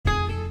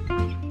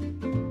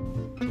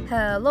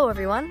Hello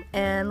everyone,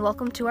 and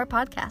welcome to our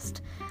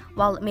podcast.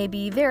 While it may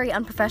be very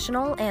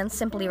unprofessional and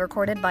simply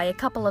recorded by a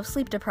couple of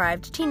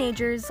sleep-deprived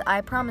teenagers, I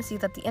promise you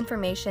that the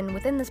information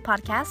within this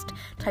podcast,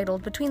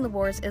 titled Between the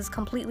Wars, is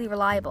completely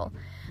reliable.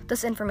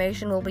 This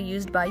information will be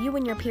used by you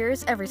and your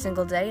peers every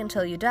single day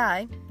until you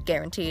die,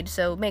 guaranteed,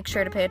 so make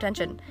sure to pay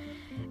attention.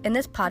 In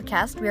this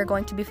podcast, we are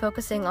going to be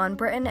focusing on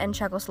Britain and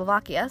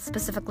Czechoslovakia,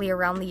 specifically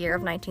around the year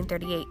of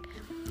 1938.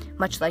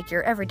 Much like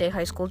your everyday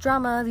high school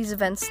drama, these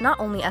events not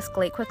only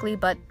escalate quickly,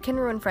 but can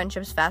ruin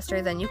friendships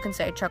faster than you can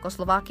say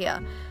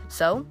Czechoslovakia.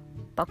 So,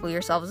 buckle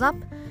yourselves up,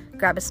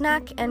 grab a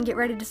snack, and get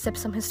ready to sip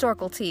some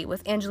historical tea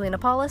with Angelina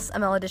Paulus,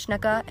 Amela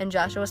Dishnicka, and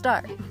Joshua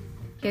Starr.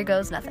 Here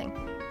goes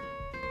nothing.